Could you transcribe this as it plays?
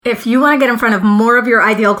If you want to get in front of more of your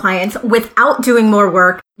ideal clients without doing more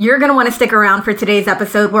work, you're going to want to stick around for today's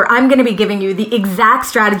episode where I'm going to be giving you the exact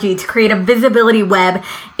strategy to create a visibility web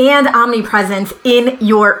and omnipresence in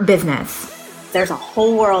your business. There's a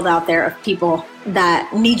whole world out there of people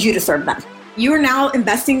that need you to serve them. You are now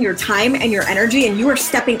investing your time and your energy, and you are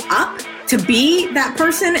stepping up to be that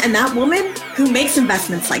person and that woman who makes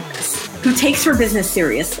investments like this, who takes her business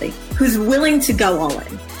seriously, who's willing to go all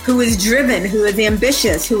in, who is driven, who is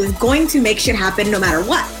ambitious, who is going to make shit happen no matter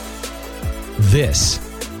what. This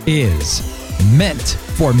is Meant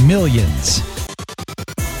for Millions.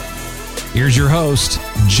 Here's your host,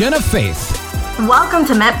 Jenna Faith. Welcome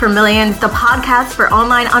to Meant for Millions, the podcast for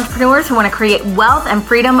online entrepreneurs who want to create wealth and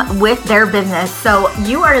freedom with their business. So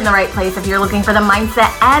you are in the right place if you're looking for the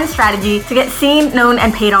mindset and strategy to get seen, known,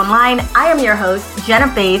 and paid online. I am your host,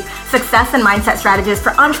 Jenna Faith, success and mindset strategist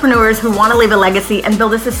for entrepreneurs who want to leave a legacy and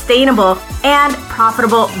build a sustainable and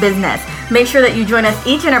profitable business. Make sure that you join us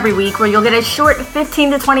each and every week where you'll get a short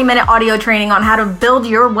 15 to 20 minute audio training on how to build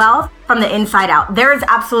your wealth from the inside out. There is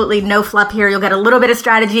absolutely no fluff here. You'll get a little bit of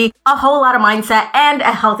strategy, a whole lot of mindset, and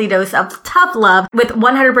a healthy dose of tough love with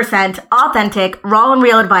 100% authentic, raw and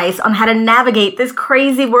real advice on how to navigate this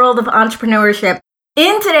crazy world of entrepreneurship.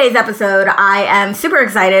 In today's episode, I am super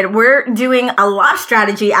excited. We're doing a lot of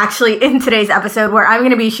strategy actually in today's episode where I'm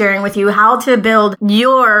going to be sharing with you how to build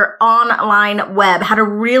your online web, how to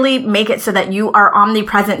really make it so that you are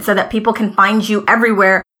omnipresent so that people can find you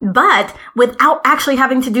everywhere, but without actually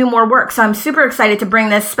having to do more work. So I'm super excited to bring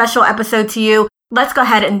this special episode to you. Let's go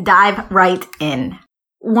ahead and dive right in.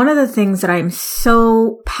 One of the things that I'm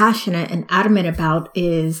so passionate and adamant about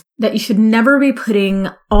is that you should never be putting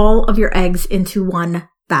all of your eggs into one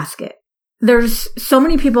basket. There's so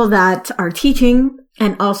many people that are teaching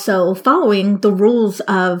and also following the rules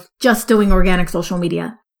of just doing organic social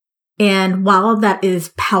media. And while that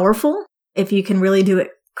is powerful, if you can really do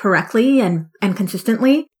it correctly and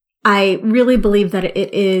consistently, I really believe that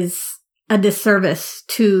it is a disservice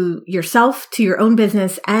to yourself, to your own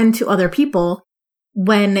business, and to other people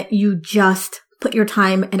when you just put your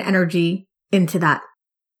time and energy into that.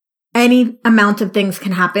 Any amount of things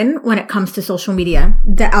can happen when it comes to social media.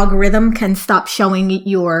 The algorithm can stop showing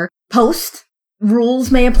your post. Rules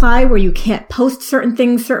may apply where you can't post certain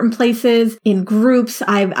things, certain places, in groups.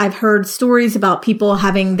 I've heard stories about people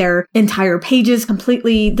having their entire pages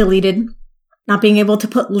completely deleted, not being able to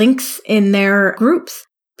put links in their groups,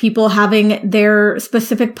 people having their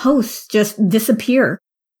specific posts just disappear.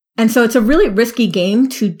 And so it's a really risky game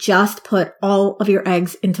to just put all of your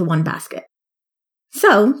eggs into one basket.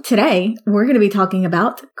 So today we're going to be talking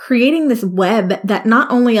about creating this web that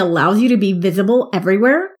not only allows you to be visible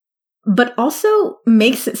everywhere, but also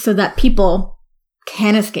makes it so that people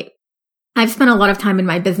can escape. I've spent a lot of time in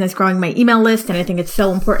my business growing my email list, and I think it's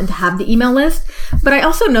so important to have the email list, but I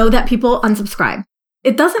also know that people unsubscribe.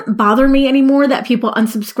 It doesn't bother me anymore that people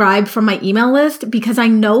unsubscribe from my email list because I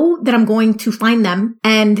know that I'm going to find them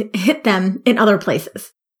and hit them in other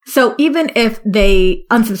places. So even if they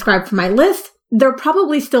unsubscribe from my list, they're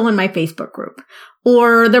probably still in my Facebook group,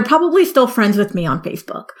 or they're probably still friends with me on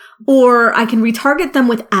Facebook, or I can retarget them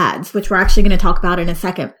with ads, which we're actually going to talk about in a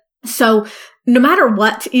second. So no matter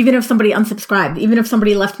what, even if somebody unsubscribed, even if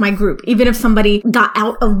somebody left my group, even if somebody got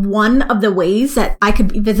out of one of the ways that I could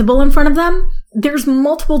be visible in front of them, there's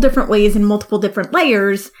multiple different ways and multiple different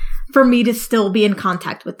layers for me to still be in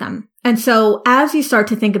contact with them. And so as you start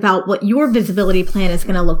to think about what your visibility plan is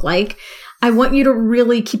going to look like, I want you to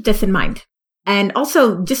really keep this in mind. And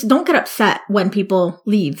also just don't get upset when people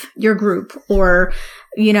leave your group or,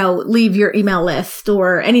 leave your email list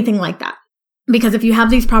or anything like that. Because if you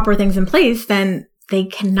have these proper things in place, then they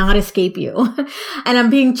cannot escape you. And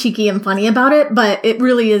I'm being cheeky and funny about it, but it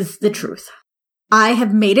really is the truth. I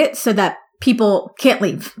have made it so that people can't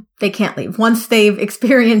leave. They can't leave. Once they've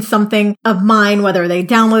experienced something of mine, whether they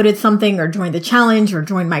downloaded something or joined the challenge or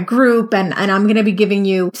joined my group, and I'm going to be giving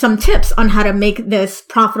you some tips on how to make this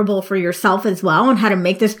profitable for yourself as well and how to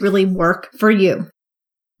make this really work for you.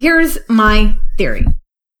 Here's my theory.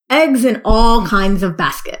 Eggs in all kinds of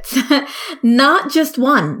baskets. Not just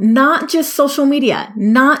one, not just social media,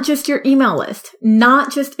 not just your email list,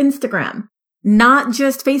 not just Instagram, not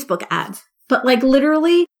just Facebook ads, but like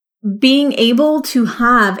literally being able to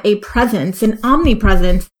have a presence, an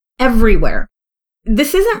omnipresence everywhere.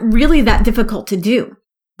 This isn't really that difficult to do.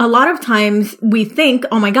 A lot of times we think,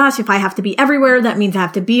 oh my gosh, if I have to be everywhere, that means I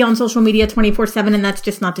have to be on social media 24/7. And that's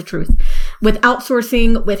just not the truth. With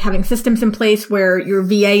outsourcing, with having systems in place where your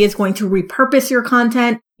VA is going to repurpose your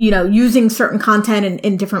content, using certain content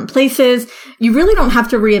in different places. You really don't have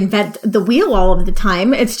to reinvent the wheel all of the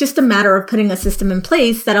time. It's just a matter of putting a system in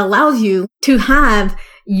place that allows you to have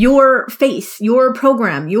your face, your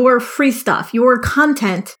program, your free stuff, your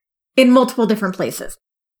content in multiple different places.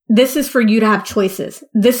 This is for you to have choices.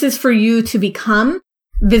 This is for you to become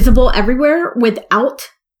visible everywhere without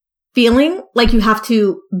feeling like you have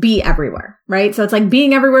to be everywhere, right? So it's like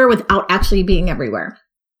being everywhere without actually being everywhere.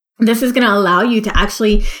 This is going to allow you to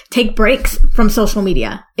actually take breaks from social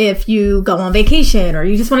media. If you go on vacation or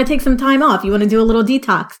you just want to take some time off, you want to do a little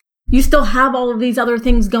detox, you still have all of these other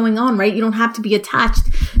things going on, right? You don't have to be attached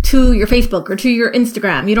to your Facebook or to your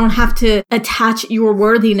Instagram. You don't have to attach your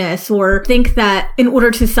worthiness or think that in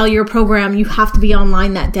order to sell your program, you have to be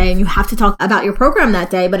online that day and you have to talk about your program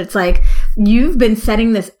that day. But it's like you've been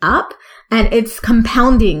setting this up and it's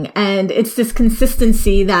compounding and it's this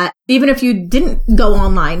consistency that even if you didn't go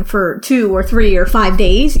online for 2 or 3 or 5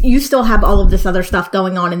 days, you still have all of this other stuff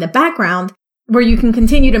going on in the background where you can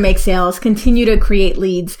continue to make sales, continue to create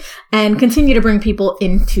leads, and continue to bring people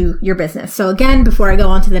into your business. So again, before I go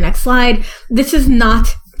on to the next slide, this is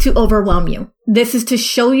not to overwhelm you. This is to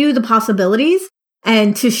show you the possibilities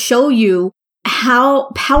and to show you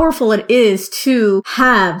how powerful it is to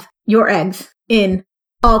have your eggs in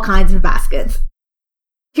all kinds of baskets.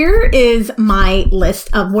 Here is my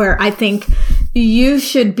list of where I think you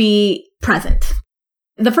should be present.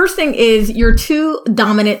 The first thing is your 2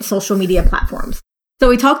 dominant social media platforms. So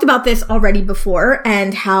we talked about this already before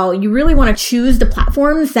and how you really want to choose the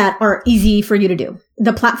platforms that are easy for you to do.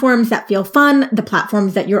 The platforms that feel fun, the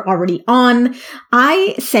platforms that you're already on.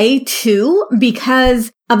 I say 2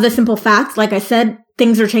 because of the simple fact, like I said,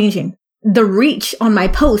 things are changing. The reach on my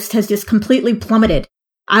post has just completely plummeted.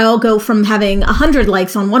 I'll go from having 100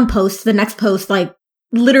 likes on one post to the next post, like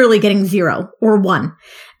literally getting 0 or 1.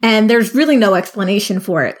 And there's really no explanation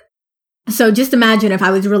for it. So just imagine if I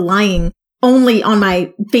was relying only on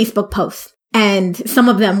my Facebook posts and some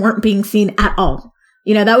of them weren't being seen at all.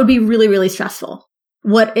 That would be really, really stressful.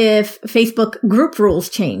 What if Facebook group rules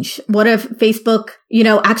change? What if Facebook,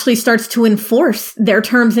 actually starts to enforce their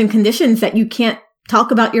terms and conditions that you can't talk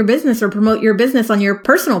about your business or promote your business on your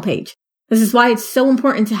personal page? This is why it's so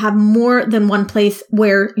important to have more than one place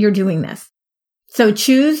where you're doing this. So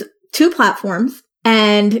choose 2 platforms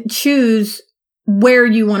and choose where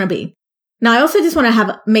you want to be. Now, I also just want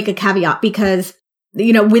to make a caveat because,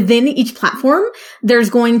 within each platform, there's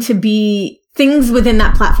going to be things within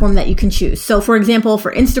that platform that you can choose. So for example,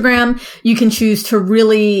 for Instagram, you can choose to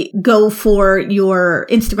really go for your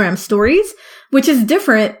Instagram stories, which is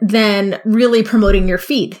different than really promoting your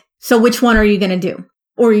feed. So which one are you going to do?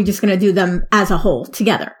 Or are you just going to do them as a whole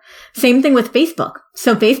together? Same thing with Facebook.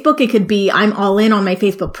 So Facebook, it could be I'm all in on my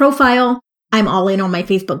Facebook profile. I'm all in on my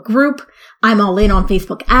Facebook group. I'm all in on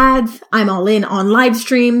Facebook ads. I'm all in on live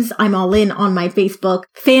streams. I'm all in on my Facebook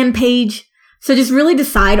fan page. So just really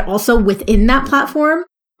decide also within that platform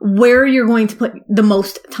where you're going to put the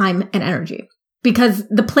most time and energy. Because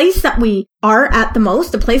the place that we are at the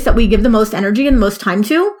most, the place that we give the most energy and the most time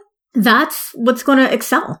to, that's what's going to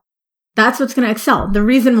excel. That's what's going to excel. The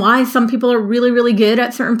reason why some people are really, really good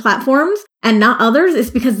at certain platforms and not others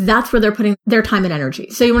is because that's where they're putting their time and energy.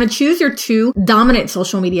 So you want to choose your 2 dominant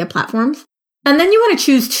social media platforms. And then you want to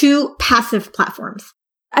choose 2 passive platforms.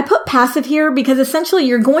 I put passive here because essentially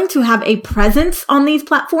you're going to have a presence on these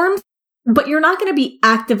platforms, but you're not going to be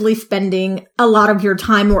actively spending a lot of your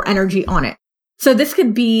time or energy on it. So this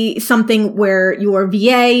could be something where your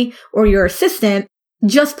VA or your assistant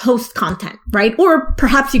just post content, right? Or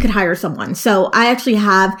perhaps you could hire someone. So I actually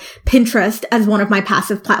have Pinterest as one of my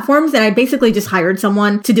passive platforms, and I basically just hired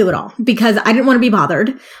someone to do it all because I didn't want to be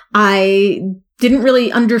bothered. I didn't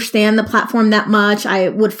really understand the platform that much. I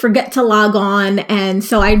would forget to log on. And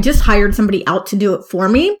so I just hired somebody out to do it for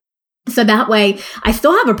me. So that way I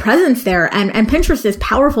still have a presence there, and Pinterest is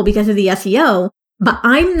powerful because of the SEO, but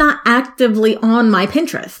I'm not actively on my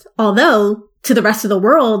Pinterest. Although to the rest of the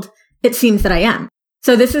world, it seems that I am.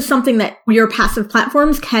 So this is something that your passive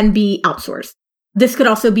platforms can be outsourced. This could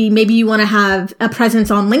also be maybe you want to have a presence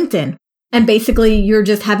on LinkedIn and basically you're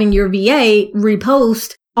just having your VA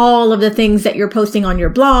repost all of the things that you're posting on your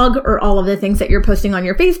blog or all of the things that you're posting on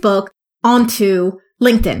your Facebook onto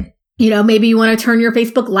LinkedIn. Maybe you want to turn your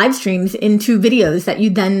Facebook live streams into videos that you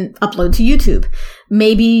then upload to YouTube.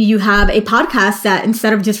 Maybe you have a podcast that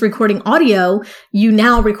instead of just recording audio, you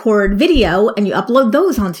now record video and you upload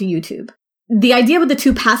those onto YouTube. The idea with the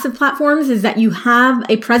 2 passive platforms is that you have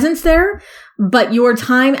a presence there, but your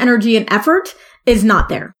time, energy, and effort is not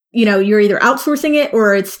there. You're either outsourcing it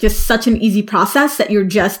or it's just such an easy process that you're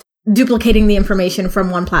just duplicating the information from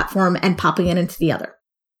one platform and popping it into the other.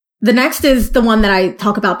 The next is the one that I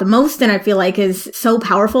talk about the most and I feel like is so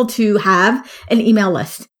powerful to have an email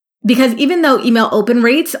list. Because even though email open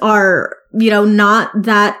rates are, not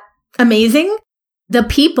that amazing, the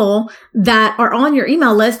people that are on your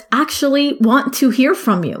email list actually want to hear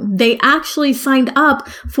from you. They actually signed up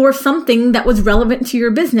for something that was relevant to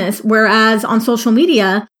your business. Whereas on social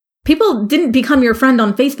media, people didn't become your friend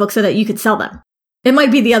on Facebook so that you could sell them. It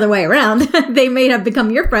might be the other way around. They may have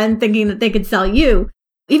become your friend thinking that they could sell you.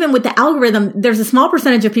 Even with the algorithm, there's a small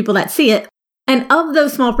percentage of people that see it. And of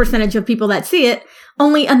those small percentage of people that see it,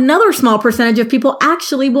 only another small percentage of people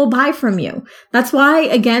actually will buy from you. That's why,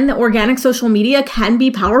 again, the organic social media can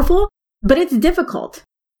be powerful, but it's difficult.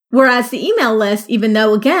 Whereas the email list, even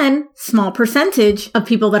though, again, small percentage of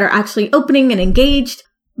people that are actually opening and engaged,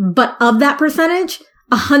 but of that percentage,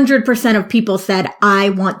 100% of people said,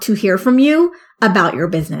 I want to hear from you about your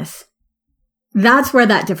business. That's where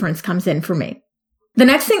that difference comes in for me. The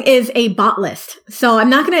next thing is a bot list. So I'm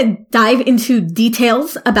not going to dive into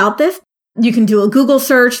details about this. You can do a Google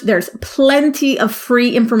search. There's plenty of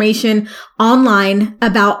free information online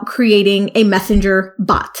about creating a messenger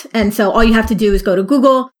bot. And so all you have to do is go to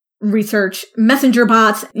Google, research messenger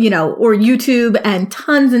bots, or YouTube, and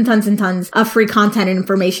tons and tons and tons of free content and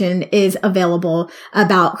information is available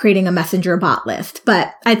about creating a messenger bot list.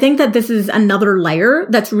 But I think that this is another layer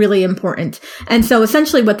that's really important. And so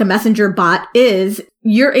essentially what the messenger bot is,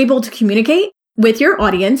 you're able to communicate with your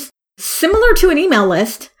audience similar to an email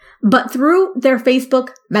list, but through their Facebook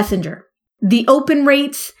Messenger. The open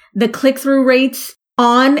rates, the click-through rates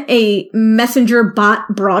on a messenger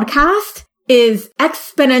bot broadcast is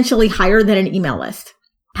exponentially higher than an email list.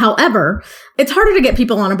 However, it's harder to get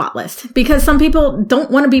people on a bot list because some people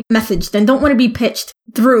don't want to be messaged and don't want to be pitched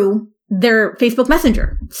through their Facebook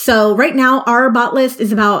Messenger. So right now, our bot list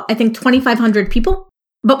is about, I think, 2,500 people.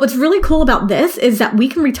 But what's really cool about this is that we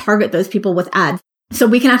can retarget those people with ads. So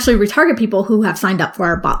we can actually retarget people who have signed up for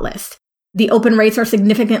our bot list. The open rates are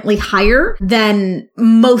significantly higher than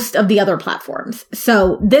most of the other platforms.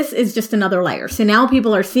 So this is just another layer. So now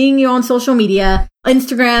people are seeing you on social media,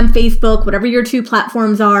 Instagram, Facebook, whatever your two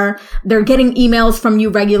platforms are. They're getting emails from you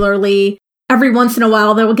regularly. Every once in a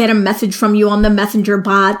while, they'll get a message from you on the messenger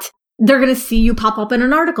bot. They're going to see you pop up in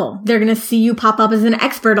an article. They're going to see you pop up as an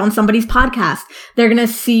expert on somebody's podcast. They're going to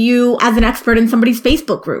see you as an expert in somebody's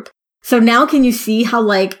Facebook group. So now can you see how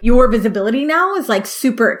your visibility now is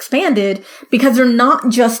super expanded because they're not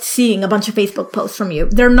just seeing a bunch of Facebook posts from you.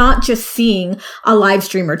 They're not just seeing a live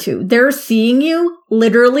stream or two. They're seeing you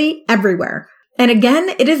literally everywhere. And again,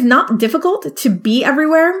 it is not difficult to be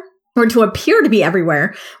everywhere or to appear to be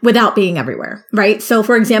everywhere without being everywhere, right? So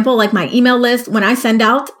for example, my email list, when I send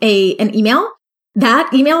out an email,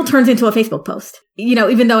 that email turns into a Facebook post.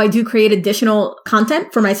 Even though I do create additional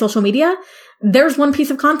content for my social media, there's one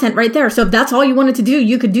piece of content right there. So if that's all you wanted to do,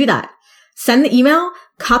 you could do that. Send the email,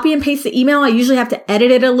 copy and paste the email. I usually have to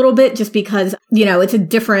edit it a little bit just because, it's a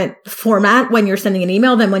different format when you're sending an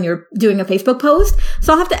email than when you're doing a Facebook post.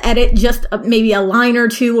 So I'll have to edit just maybe a line or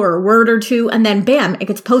two or a word or two. And then bam, it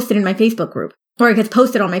gets posted in my Facebook group or it gets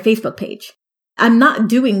posted on my Facebook page. I'm not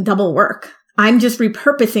doing double work. I'm just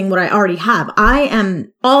repurposing what I already have. I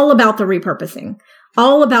am all about the repurposing.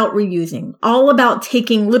 All about reusing, all about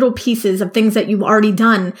taking little pieces of things that you've already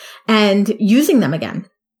done and using them again.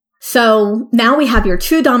 So now we have your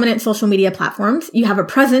two dominant social media platforms. You have a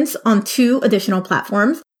presence on two additional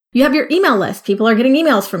platforms. You have your email list. People are getting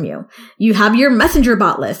emails from you. You have your messenger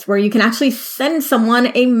bot list where you can actually send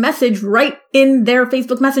someone a message right in their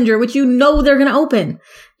Facebook Messenger, which they're going to open.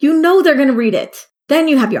 They're going to read it. Then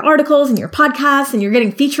you have your articles and your podcasts and you're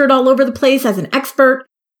getting featured all over the place as an expert.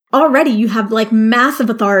 Already you have massive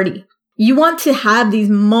authority. You want to have these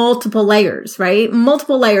multiple layers, right?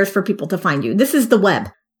 Multiple layers for people to find you. This is the web.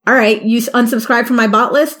 All right. You unsubscribe from my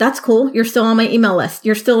bot list. That's cool. You're still on my email list.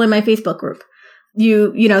 You're still in my Facebook group.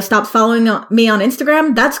 You stop following me on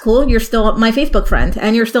Instagram. That's cool. You're still my Facebook friend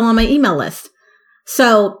and you're still on my email list.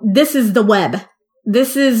 So this is the web.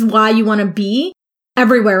 This is why you want to be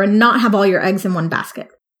everywhere and not have all your eggs in one basket.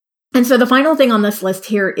 And so the final thing on this list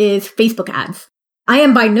here is Facebook ads. I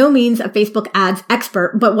am by no means a Facebook ads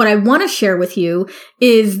expert, but what I want to share with you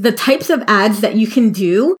is the types of ads that you can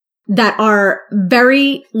do that are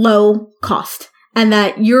very low cost and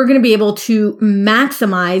that you're going to be able to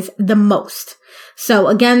maximize the most. So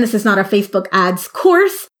again, this is not a Facebook ads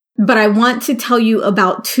course, but I want to tell you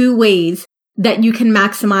about two ways that you can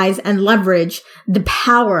maximize and leverage the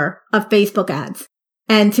power of Facebook ads.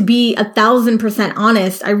 And to be 1,000%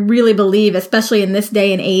 honest, I really believe, especially in this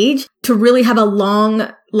day and age, to really have a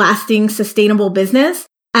long-lasting, sustainable business,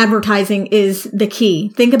 advertising is the key.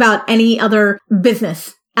 Think about any other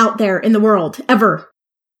business. out there in the world ever.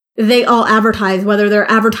 They all advertise, whether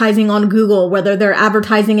they're advertising on Google, whether they're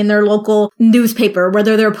advertising in their local newspaper,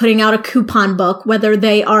 whether they're putting out a coupon book, whether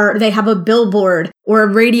they have a billboard or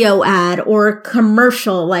a radio ad or a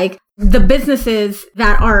commercial. Like, the businesses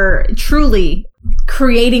that are truly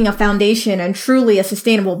creating a foundation and truly a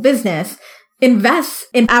sustainable business invest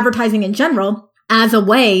in advertising in general as a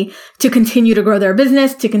way to continue to grow their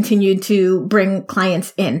business, to continue to bring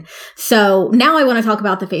clients in. So now I want to talk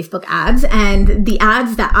about the Facebook ads and the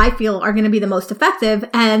ads that I feel are going to be the most effective,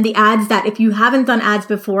 and the ads that if you haven't done ads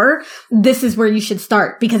before, this is where you should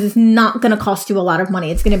start, because it's not going to cost you a lot of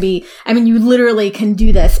money. It's going to be, you literally can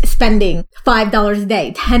do this spending $5 a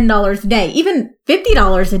day, $10 a day, even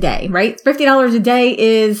 $50 a day, right? $50 a day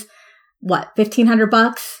is what?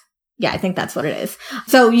 $1,500? Yeah, I think that's what it is.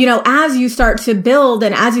 So, as you start to build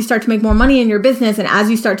and as you start to make more money in your business and as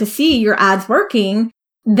you start to see your ads working,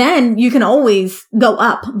 then you can always go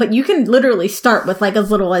up, but you can literally start with like as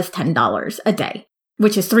little as $10 a day,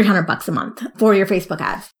 which is $300 a month for your Facebook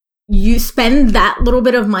ads. You spend that little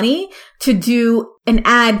bit of money to do an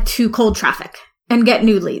ad to cold traffic and get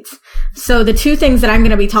new leads. So the two things that I'm going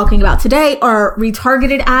to be talking about today are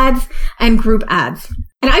retargeted ads and group ads.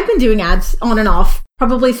 And I've been doing ads on and off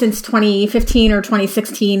probably since 2015 or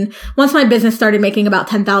 2016. Once my business started making about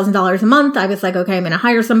 $10,000 a month, I was like, okay, I'm going to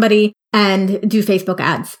hire somebody and do Facebook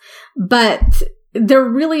ads. But there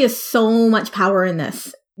really is so much power in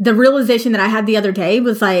this. The realization that I had the other day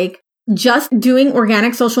was like, just doing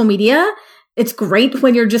organic social media, it's great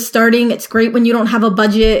when you're just starting. It's great when you don't have a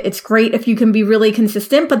budget. It's great if you can be really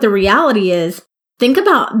consistent. But the reality is, think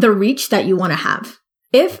about the reach that you want to have.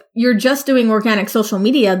 If you're just doing organic social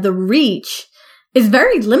media, the reach is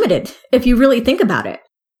very limited if you really think about it.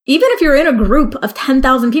 Even if you're in a group of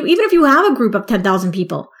 10,000 people, even if you have a group of 10,000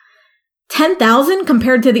 people, 10,000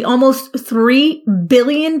 compared to the almost 3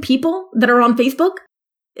 billion people that are on Facebook,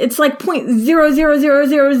 it's like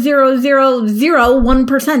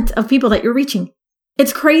 0.0000001% of people that you're reaching.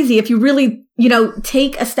 It's crazy if you really,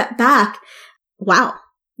 take a step back. Wow.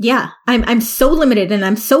 Yeah, I'm so limited and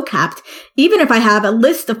I'm so capped. Even if I have a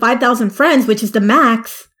list of 5,000 friends, which is the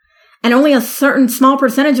max, and only a certain small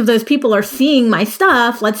percentage of those people are seeing my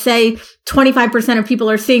stuff, let's say 25% of people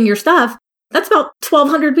are seeing your stuff, that's about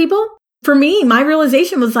 1,200 people. For me, my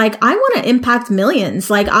realization was like, I want to impact millions.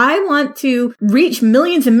 Like, I want to reach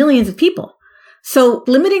millions and millions of people. So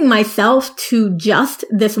limiting myself to just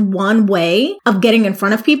this one way of getting in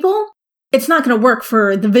front of people, it's not going to work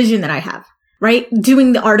for the vision that I have, right?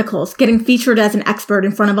 Doing the articles, getting featured as an expert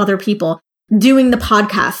in front of other people, doing the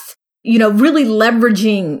podcasts, really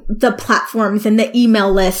leveraging the platforms and the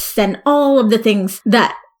email lists and all of the things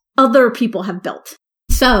that other people have built.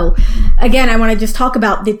 So again, I want to just talk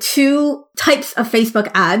about the two types of Facebook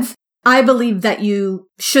ads I believe that you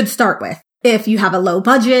should start with. If you have a low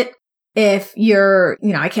budget, if you're,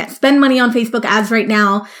 I can't spend money on Facebook ads right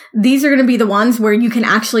now, these are going to be the ones where you can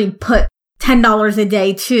actually put $10 a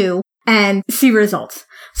day to and see results.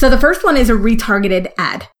 So the first one is a retargeted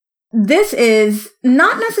ad. This is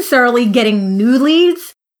not necessarily getting new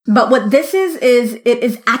leads, but what this is it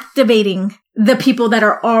is activating the people that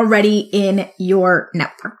are already in your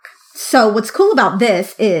network. So what's cool about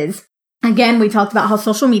this is, again, we talked about how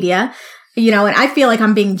social media, and I feel like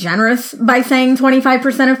I'm being generous by saying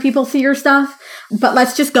 25% of people see your stuff, but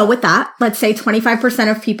let's just go with that. Let's say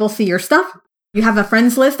 25% of people see your stuff. You have a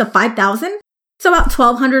friends list of 5,000. So about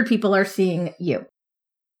 1,200 people are seeing you.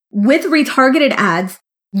 With retargeted ads,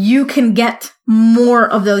 you can get more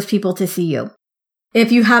of those people to see you.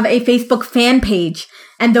 If you have a Facebook fan page,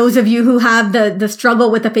 and those of you who have the struggle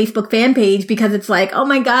with the Facebook fan page because it's like, oh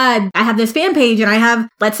my God, I have this fan page and I have,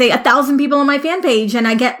 let's say 1,000 people on my fan page and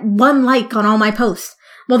I get 1 like on all my posts.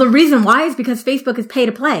 Well, the reason why is because Facebook is pay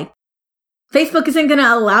to play. Facebook isn't going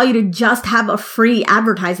to allow you to just have a free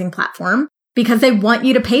advertising platform because they want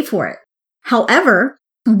you to pay for it. However,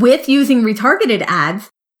 with using retargeted ads,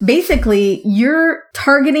 basically you're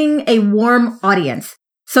targeting a warm audience.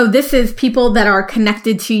 So this is people that are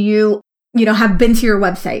connected to you, have been to your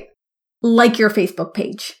website, like your Facebook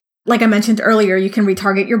page. Like I mentioned earlier, you can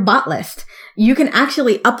retarget your bot list. You can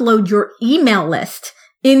actually upload your email list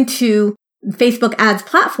into Facebook ads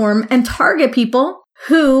platform and target people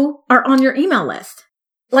who are on your email list.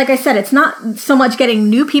 Like I said, it's not so much getting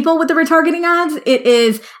new people with the retargeting ads. It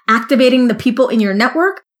is activating the people in your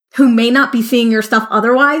network who may not be seeing your stuff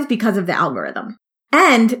otherwise because of the algorithm.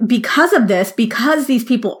 And because of this, because these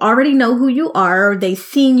people already know who you are, or they've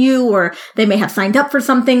seen you, or they may have signed up for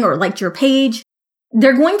something or liked your page,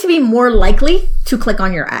 they're going to be more likely to click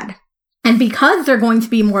on your ad. And because they're going to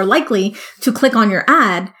be more likely to click on your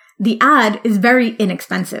ad, the ad is very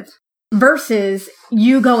inexpensive versus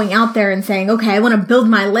you going out there and saying, okay, I want to build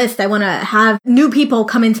my list. I want to have new people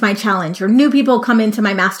come into my challenge or new people come into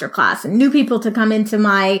my masterclass and new people to come into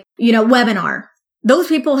my, webinar. Those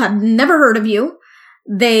people have never heard of you.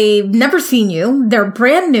 They've never seen you. They're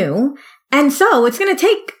brand new. And so it's going to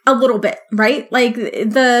take a little bit, right? Like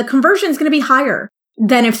the conversion is going to be higher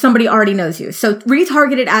than if somebody already knows you. So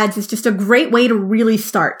retargeted ads is just a great way to really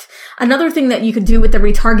start. Another thing that you could do with the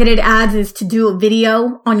retargeted ads is to do a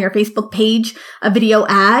video on your Facebook page, a video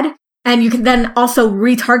ad. And you can then also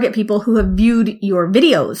retarget people who have viewed your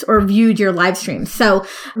videos or viewed your live streams. So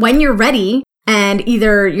when you're ready, and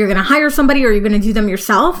either you're going to hire somebody or you're going to do them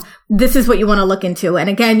yourself, this is what you want to look into. And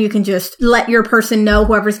again, you can just let your person know,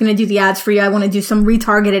 whoever's going to do the ads for you, I want to do some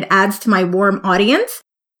retargeted ads to my warm audience.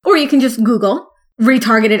 Or you can just Google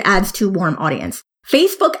retargeted ads to warm audience.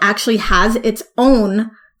 Facebook actually has its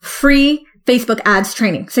own free Facebook ads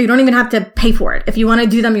training. So you don't even have to pay for it if you want to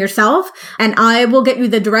do them yourself. And I will get you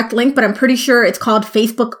the direct link, but I'm pretty sure it's called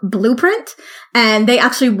Facebook Blueprint. And they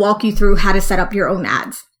actually walk you through how to set up your own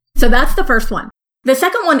ads. So that's the first one. The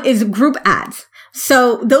second one is group ads.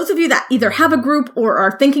 So those of you that either have a group or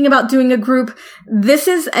are thinking about doing a group, this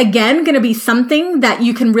is again going to be something that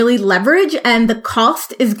you can really leverage and the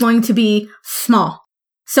cost is going to be small.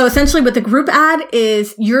 So essentially what the group ad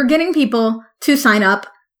is, you're getting people to sign up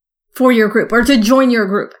for your group or to join your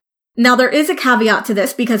group. Now there is a caveat to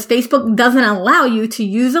this because Facebook doesn't allow you to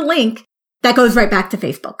use a link that goes right back to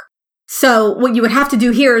Facebook. So what you would have to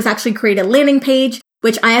do here is actually create a landing page,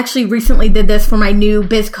 which I actually recently did this for my new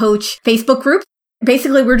Biz Coach Facebook group.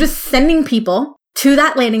 Basically, we're just sending people to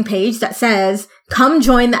that landing page that says, come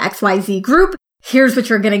join the XYZ group. Here's what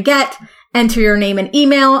you're going to get. Enter your name and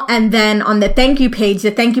email. And then on the thank you page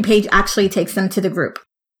actually takes them to the group.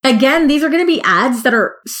 Again, these are going to be ads that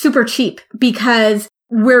are super cheap because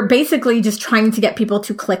we're basically just trying to get people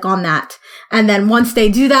to click on that. And then once they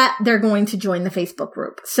do that, they're going to join the Facebook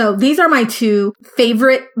group. So these are my two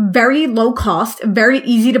favorite, very low cost, very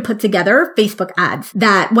easy to put together Facebook ads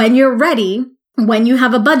that when you're ready, when you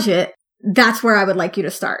have a budget, that's where I would like you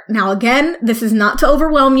to start. Now, again, this is not to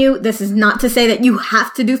overwhelm you. This is not to say that you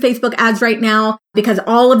have to do Facebook ads right now because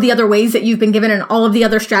all of the other ways that you've been given and all of the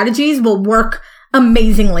other strategies will work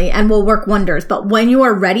amazingly and will work wonders. But when you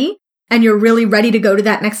are ready and you're really ready to go to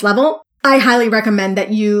that next level, I highly recommend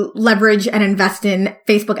that you leverage and invest in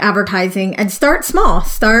Facebook advertising and start small.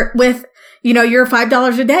 Start with, your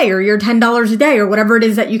 $5 a day or your $10 a day or whatever it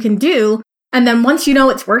is that you can do. And then once you know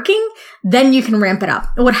it's working, then you can ramp it up.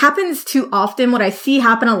 What happens too often, what I see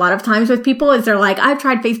happen a lot of times with people is they're like, I've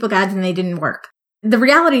tried Facebook ads and they didn't work. The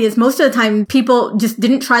reality is most of the time people just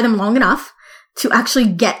didn't try them long enough to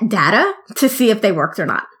actually get data to see if they worked or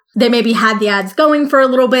not. They maybe had the ads going for a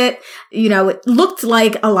little bit. It looked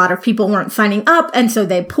like a lot of people weren't signing up. And so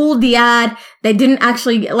they pulled the ad. They didn't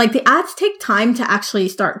actually, the ads take time to actually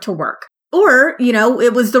start to work. Or,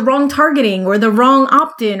 it was the wrong targeting or the wrong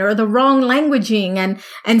opt-in or the wrong languaging.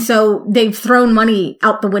 And so they've thrown money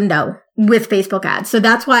out the window with Facebook ads. So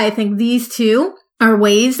that's why I think these two are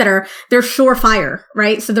ways that they're surefire,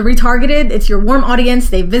 right? So the retargeted, it's your warm audience.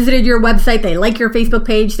 They visited your website. They like your Facebook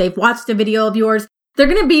page. They've watched a video of yours. They're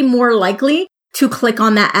going to be more likely to click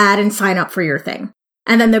on that ad and sign up for your thing.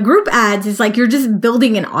 And then the group ads is like you're just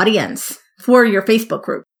building an audience for your Facebook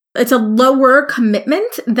group. It's a lower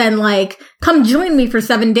commitment than come join me for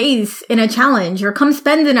 7 days in a challenge or come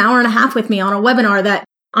spend an hour and a half with me on a webinar that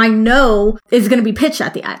I know is going to be pitched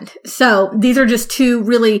at the end. So these are just two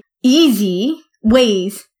really easy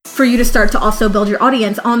ways for you to start to also build your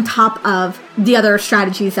audience on top of the other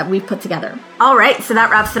strategies that we've put together. All right, so that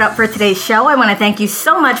wraps it up for today's show. I want to thank you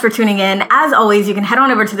so much for tuning in. As always, you can head on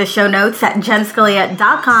over to the show notes at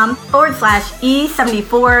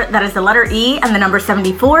jenscalia.com/E74. That is the letter E and the number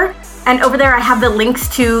 74. And over there, I have the links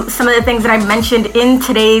to some of the things that I mentioned in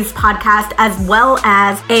today's podcast, as well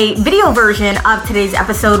as a video version of today's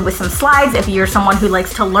episode with some slides. If you're someone who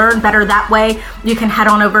likes to learn better that way, you can head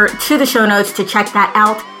on over to the show notes to check that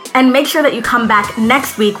out. And make sure that you come back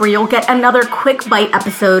next week where you'll get another quick bite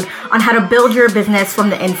episode on how to build your business from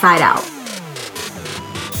the inside out.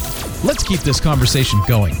 Let's keep this conversation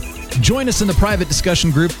going. Join us in the private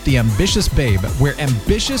discussion group, The Ambitious Babe, where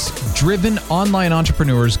ambitious, driven online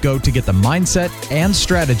entrepreneurs go to get the mindset and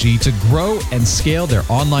strategy to grow and scale their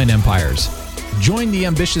online empires. Join The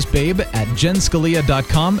Ambitious Babe at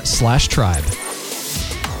jenscalia.com/tribe.